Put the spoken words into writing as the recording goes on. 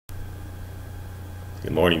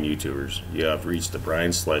Good morning, YouTubers. You have reached the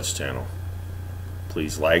Brian Sledge channel.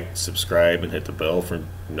 Please like, subscribe, and hit the bell for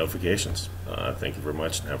notifications. Thank you very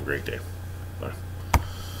much, and have a great day. Bye.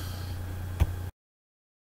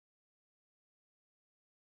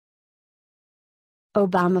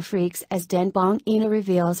 Obama freaks as Bongino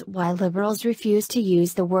reveals why liberals refuse to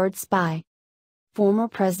use the word spy. Former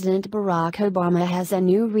President Barack Obama has a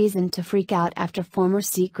new reason to freak out after former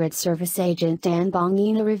Secret Service agent Dan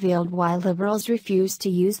Bongino revealed why liberals refuse to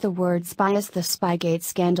use the word spy as the Spygate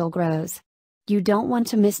scandal grows. You don't want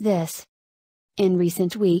to miss this. In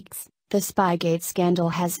recent weeks, the Spygate scandal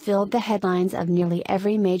has filled the headlines of nearly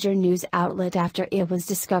every major news outlet after it was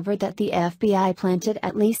discovered that the FBI planted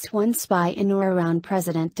at least one spy in or around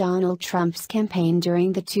President Donald Trump's campaign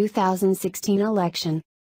during the 2016 election.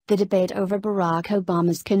 The debate over Barack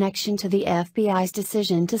Obama's connection to the FBI's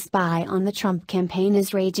decision to spy on the Trump campaign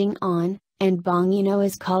is raging on, and Bongino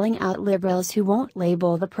is calling out liberals who won't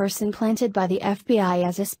label the person planted by the FBI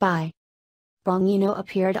as a spy. Bongino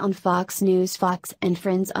appeared on Fox News' Fox and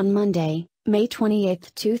Friends on Monday, May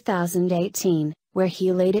 28, 2018, where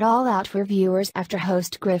he laid it all out for viewers after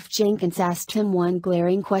host Griff Jenkins asked him one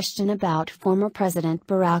glaring question about former President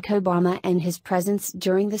Barack Obama and his presence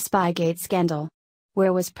during the Spygate scandal.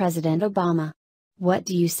 Where was President Obama? What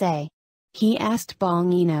do you say? He asked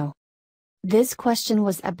Bongino. This question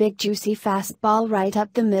was a big juicy fastball right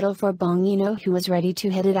up the middle for Bongino, who was ready to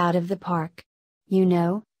hit it out of the park. You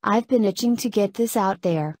know, I've been itching to get this out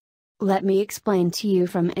there. Let me explain to you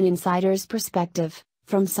from an insider's perspective,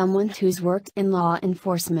 from someone who's worked in law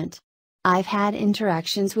enforcement. I've had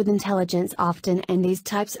interactions with intelligence often and these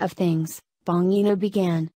types of things, Bongino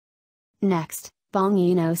began. Next,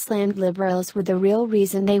 Bongino slammed liberals with the real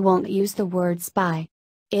reason they won't use the word spy.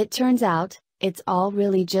 It turns out, it's all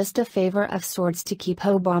really just a favor of sorts to keep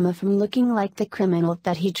Obama from looking like the criminal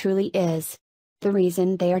that he truly is. The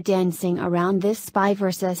reason they are dancing around this spy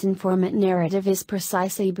versus informant narrative is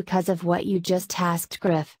precisely because of what you just asked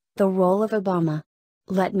Griff, the role of Obama.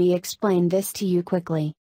 Let me explain this to you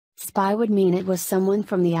quickly. Spy would mean it was someone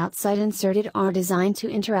from the outside inserted or designed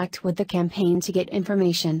to interact with the campaign to get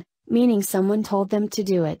information, meaning someone told them to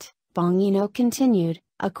do it, Bongino continued,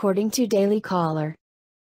 according to Daily Caller.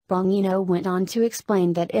 Bongino went on to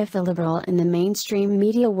explain that if the liberal and the mainstream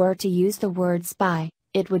media were to use the word spy,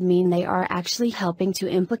 it would mean they are actually helping to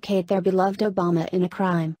implicate their beloved Obama in a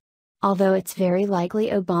crime. Although it's very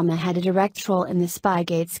likely Obama had a direct role in the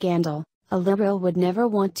Spygate scandal, a liberal would never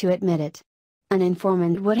want to admit it. An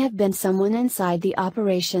informant would have been someone inside the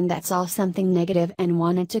operation that saw something negative and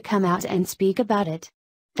wanted to come out and speak about it.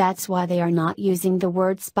 That's why they are not using the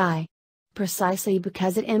word spy. Precisely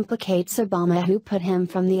because it implicates Obama, who put him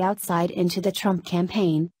from the outside into the Trump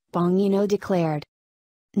campaign, Bongino declared.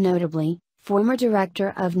 Notably, former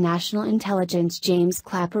Director of National Intelligence James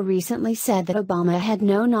Clapper recently said that Obama had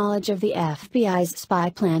no knowledge of the FBI's spy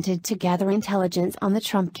planted to gather intelligence on the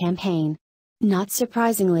Trump campaign. Not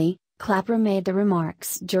surprisingly, Clapper made the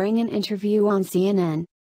remarks during an interview on CNN.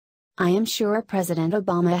 I am sure President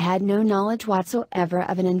Obama had no knowledge whatsoever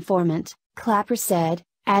of an informant, Clapper said,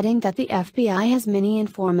 adding that the FBI has many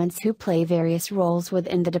informants who play various roles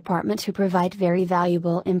within the department who provide very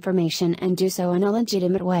valuable information and do so in a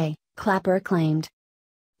legitimate way, Clapper claimed.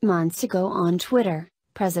 Months ago on Twitter,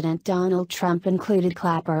 President Donald Trump included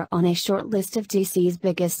Clapper on a short list of DC's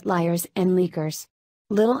biggest liars and leakers.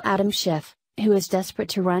 Little Adam Schiff, who is desperate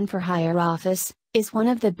to run for higher office, is one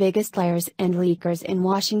of the biggest liars and leakers in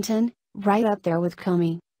Washington, right up there with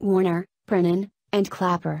Comey, Warner, Brennan, and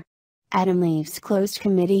Clapper. Adam leaves closed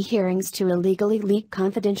committee hearings to illegally leak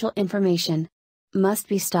confidential information. Must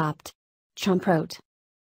be stopped. Trump wrote.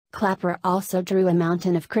 Clapper also drew a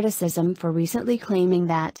mountain of criticism for recently claiming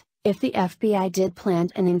that, if the FBI did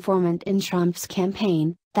plant an informant in Trump's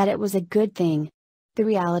campaign, that it was a good thing. The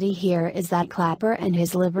reality here is that Clapper and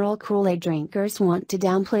his liberal Kool-Aid drinkers want to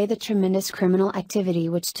downplay the tremendous criminal activity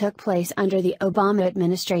which took place under the Obama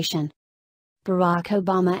administration. Barack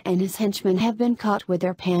Obama and his henchmen have been caught with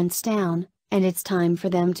their pants down, and it's time for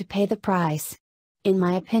them to pay the price. In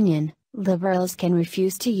my opinion, liberals can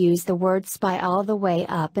refuse to use the word spy all the way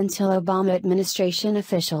up until Obama administration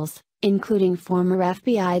officials, including former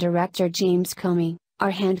FBI Director James Comey,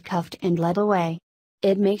 are handcuffed and led away.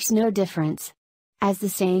 It makes no difference. As the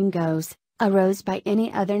saying goes, a rose by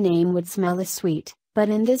any other name would smell as sweet, but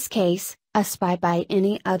in this case, a spy by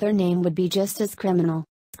any other name would be just as criminal.